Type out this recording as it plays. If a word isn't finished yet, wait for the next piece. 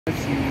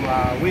As you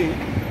are aware,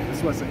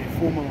 this was a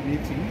formal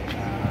meeting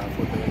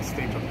for the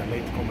estate of the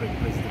late Comrade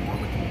President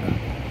Robert Mugabe.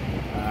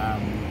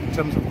 In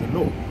terms of the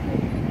law,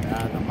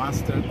 the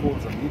master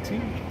calls a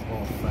meeting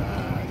of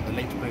the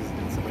late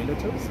President's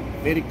relatives,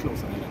 very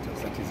close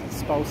relatives, that is his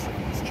spouse and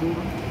his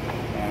children,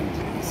 and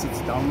he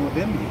sits down with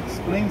them, he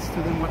explains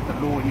to them what the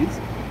law is,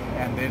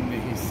 and then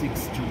he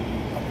seeks to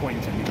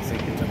appoint an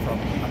executor from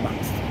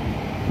amongst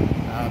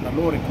them. The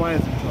law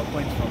requires him to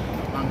appoint from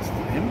amongst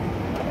them,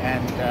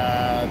 and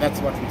that's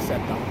what we sat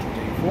down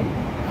today for,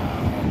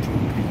 to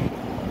agree on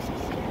the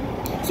process.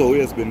 So who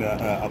has been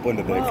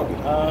appointed the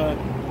executor?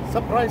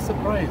 Surprise,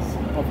 surprise,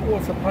 of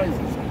all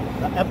surprises,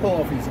 the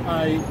apple of his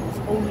eye is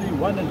only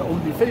one and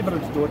only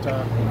favorite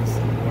daughter, Miss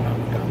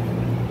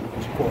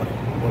Bona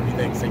will be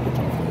the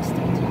executor of the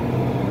estate.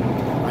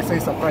 I say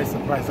surprise,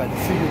 surprise, I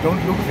see you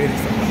don't look very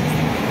surprised.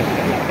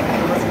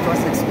 Because it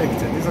was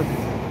expected, isn't it?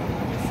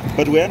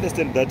 But we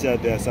understand that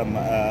there are some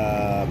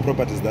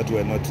properties that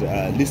were not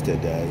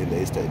listed in the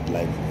estate,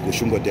 like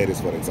Bushungo Dairies,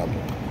 for example.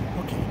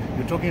 Okay,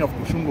 you're talking of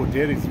Bushungo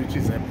Dairies, which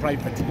is a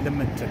private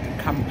limited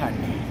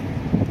company.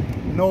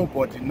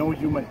 Nobody, no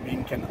human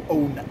being can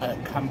own a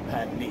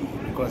company,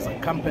 because a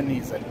company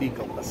is a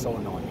legal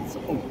persona on its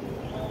own.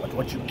 But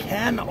what you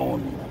can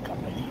own in a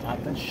company are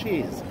the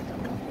shares in a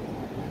company.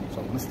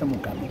 So Mr.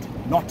 Mugabe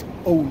did not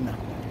own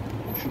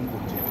Bushungo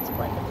Dairies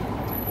private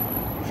limited.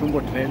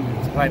 Bushungo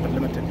Dairies private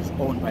limited is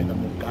owned by the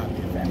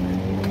Mugabe family,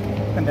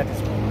 and that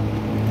is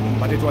wrong.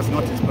 But it was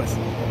not his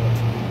personal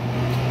property.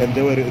 And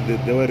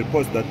there were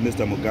reports that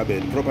Mr. Mugabe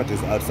had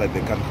properties outside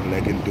the country,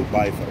 like in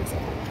Dubai, for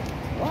example.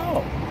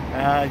 Wow.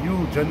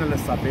 You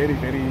journalists are very,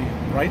 very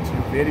bright,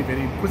 you're very,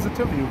 very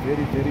inquisitive, you're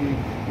very, very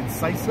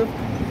incisive.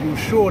 You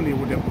surely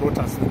would have brought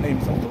us the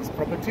names of those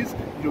properties.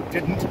 You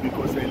didn't,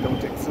 because they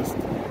don't exist.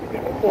 They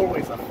were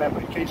always a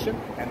fabrication,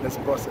 and this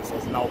process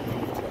has now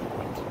proved their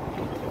point.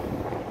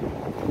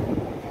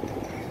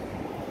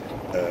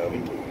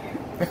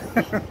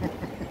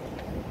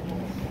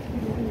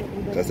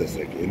 That's a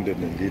second,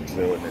 and indeed,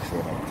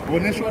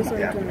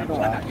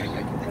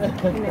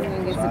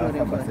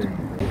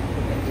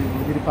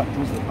 iri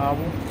padhuze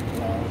pavo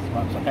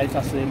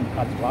zvakaita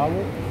semukadzi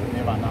wavo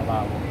nevana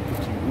vavo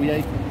kuti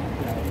uyai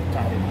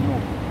tare muno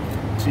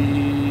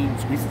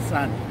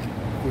tinzwisisane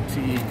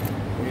kuti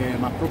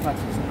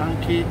maproperties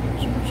ake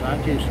zvinhu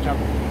zvake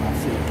zvichaguma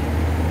sei.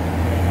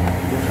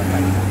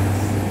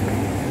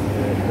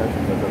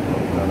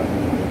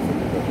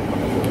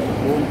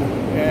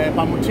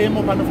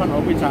 Pamutemo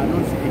panofanirwa kuita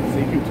anonzi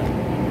executor,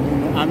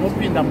 munhu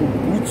anopinda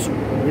mubhutsu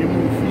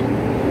remufi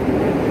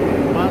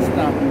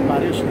master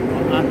operation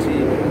ati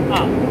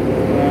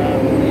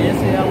munhu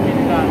yese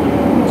yawirirana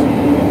kuti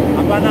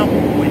hapana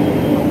mumwe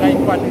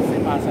angaikwanise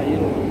basa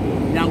iro,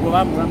 nyange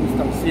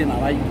vamuramisita kusiyena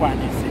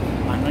vaikwanise,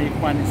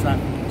 anoikwanisa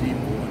ndi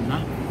Bona,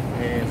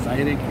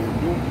 Zaire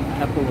Gundu,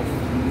 apple of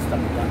Mr.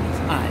 Mugabe's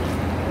eye,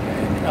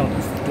 the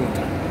eldest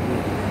daughter.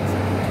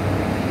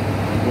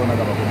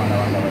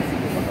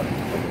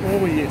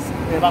 Oh yes,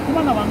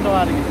 vakomana vanga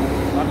varipo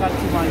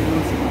vakatuma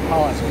inonzi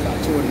mapowers of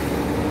attorney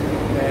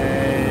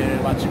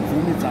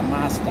vachibvumidza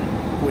master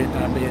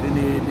kuenda mberi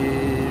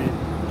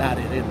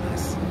nedare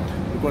renhasi,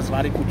 because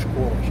vari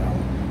kuchikoro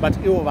zvavo, but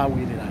ivo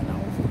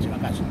vawiriranawo futi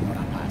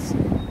vakazvinyora pasi.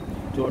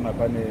 Tiona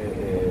pane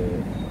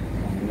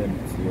imwe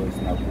midziyo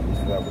isina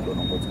kuisira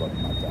kudonongodzwa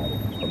kumatare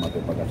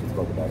pamapepa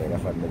akasvitswa kudare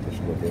yakafanira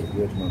kusvikotere,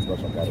 uye tinonzwa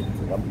zvakare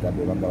kuti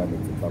vaMugabe vanga vane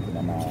dzimba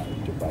kuna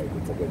maJobai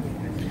kunze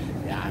kwenyika.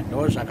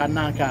 Ndo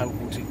zvakanaka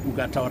kuti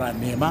ukataura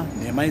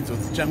nhema idzo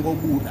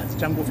dzichangobuda,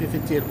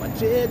 dzichangofefeterwa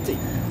chete,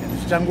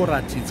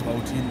 dzichangoratidzwa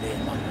kuti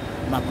inhema.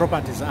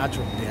 Maproperties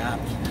acho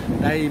ndeapi?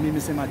 Dai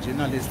mimi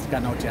semajournalist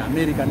kana kuti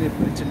America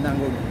neBritain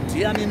nango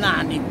ndiani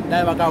nani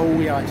dai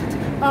vakauya vachiti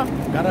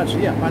gara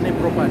zviya pane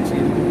property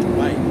iri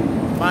kuDubai,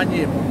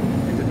 manyepo,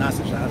 ende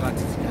nhasi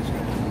zvaratidzika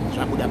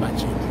zvabuda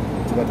pachena.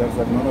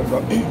 Tikatarisa tinoona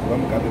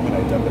vaMugabe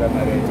munaitambira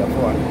mari yaita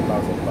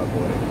 400,000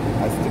 pagore,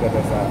 asi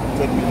tikatarisa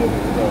 10 million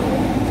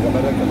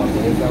tikabatanidza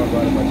magore ese avanga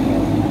vari pachina,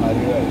 mari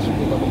iyo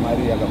haisvikepa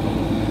kumari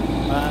yakapaa.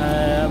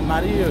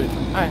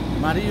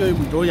 Mari iyoyo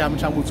ndo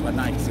yamuchabudzwa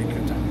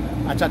naexecutor,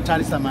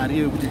 achatarisa mari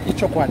iyoyo kuti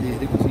ichokwadi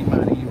here kuti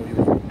mari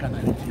iyoyo kana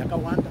kuti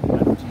yakawanda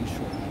kana kuti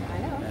ishoma.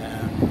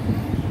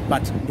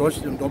 But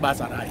ndo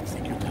basa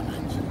raexecutor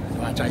manje,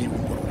 ndo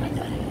achaiongorora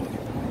nyaya iyi.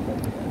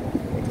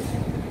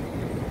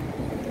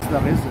 The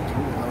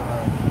residue,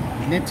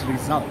 net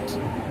result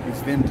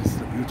is then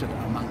distributed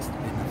amongst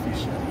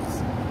beneficiaries.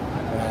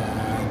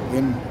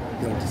 Then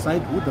they'll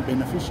decide who the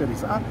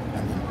beneficiaries are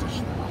and then dish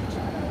them out.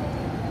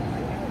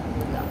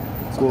 Yeah.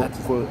 So that's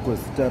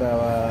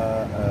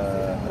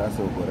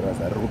Russel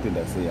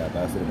rikupinda sei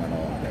apa asiri mwana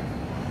waMugabe?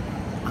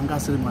 Anga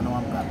asiri mwana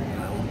waMugabe,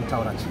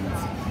 ukutaura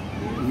chinzi.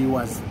 He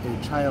was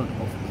a child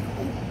of the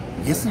home.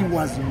 Yes, he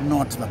was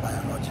not the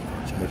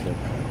biological child.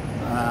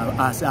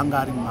 Asi anga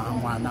ari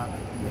mwana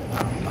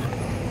wepamba.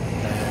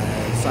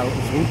 So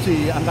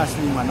kuti anga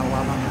asiri mwana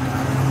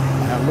waMugabe,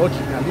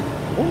 biologically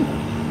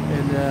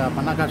and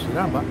panaka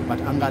zviramba,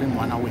 but anga ari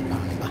mwana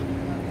wepamba.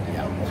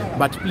 Yeah.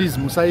 But please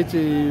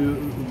musaite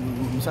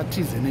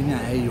musatize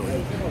nenyaya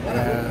iyoyo.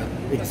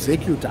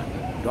 Executor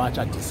ndo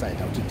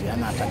achadecide kuti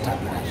ndiani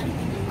achatambira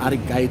zvipi, ari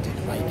guided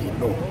by the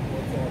law.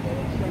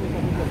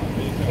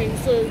 Okay,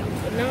 so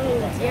now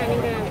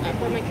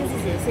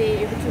pamacases ese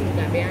ekuti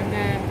Mugabe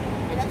anga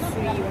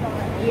achisuyiwa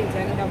iye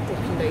ndianenge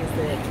kutopinda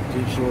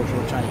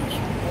izvozvo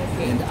chaizvo,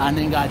 and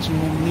anenge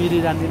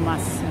achimumirira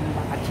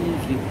nemasimba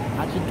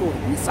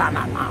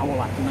achitorwisana navo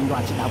vatinenge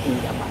vachida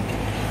kuuya pake,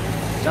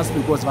 just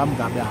because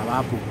vaMugabe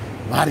havapo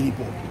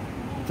varipo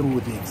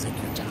through the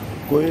executor.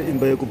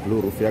 Imba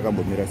yekublue roof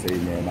yakambomira sei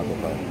nyaya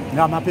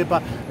yemapepa?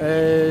 Mapepa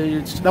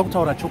tichida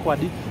kutaura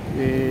chokwadi,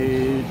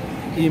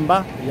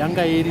 imba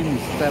yanga iri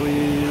muzita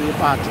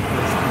rebato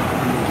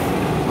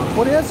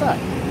mapurisa,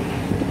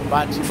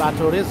 but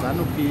bato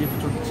reZANU-PF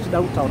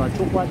tichida kutaura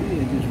chokwadi,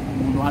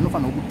 munhu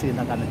anofanira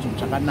kutenda kana chinhu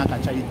chakanaka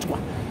chaitwa.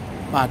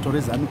 Bato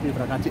reZANU-PF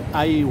rakati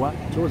aiwa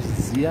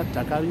toziya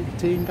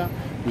takatenga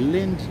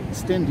land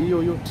stand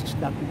iyoyo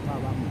tichida kupa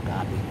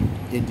vaMugabe,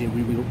 and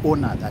we will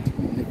honor that.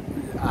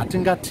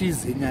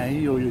 Hatingatize nyaya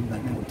iyoyo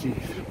nekuti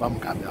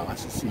vaMugabe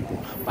havasisipo,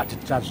 but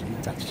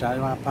tichazviita,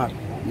 tichavapa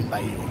imba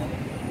iyoyo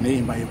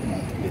neimba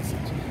yekuMount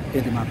Pleasant,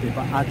 and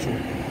mapepa acho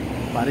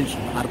pari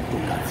zvino ari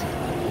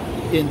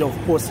kutogadzira, and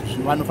of course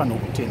vanofanira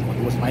kutendwa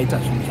because vaita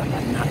zvinhu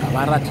zvakanaka,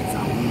 varatidza